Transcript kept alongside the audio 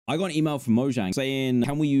I got an email from Mojang saying,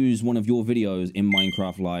 can we use one of your videos in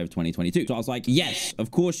Minecraft Live 2022? So I was like, yes,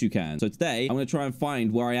 of course you can. So today I'm going to try and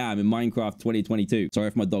find where I am in Minecraft 2022. Sorry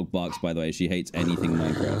if my dog barks, by the way. She hates anything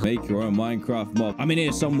Minecraft. Make your own Minecraft mob. I'm in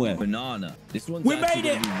here somewhere. Banana. This one's we made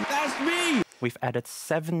it. That's me. We've added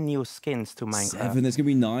 7 new skins to Minecraft. 7? There's gonna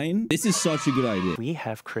be 9? This is such a good idea. We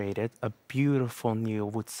have created a beautiful new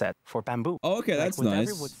wood set for bamboo. Oh, okay, that's nice.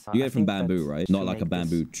 You get it from bamboo, right? Not like a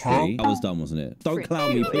bamboo tree. That was dumb, wasn't it? Don't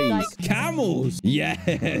clown me, please. Camels!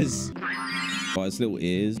 Yes! Oh, its little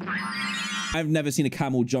ears. I've never seen a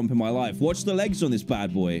camel jump in my life. Watch the legs on this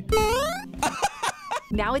bad boy.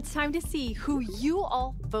 Now it's time to see who you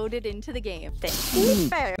all voted into the game.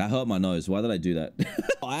 That hurt my nose. Why did I do that?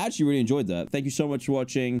 I actually really enjoyed that. Thank you so much for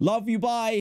watching. Love you. Bye.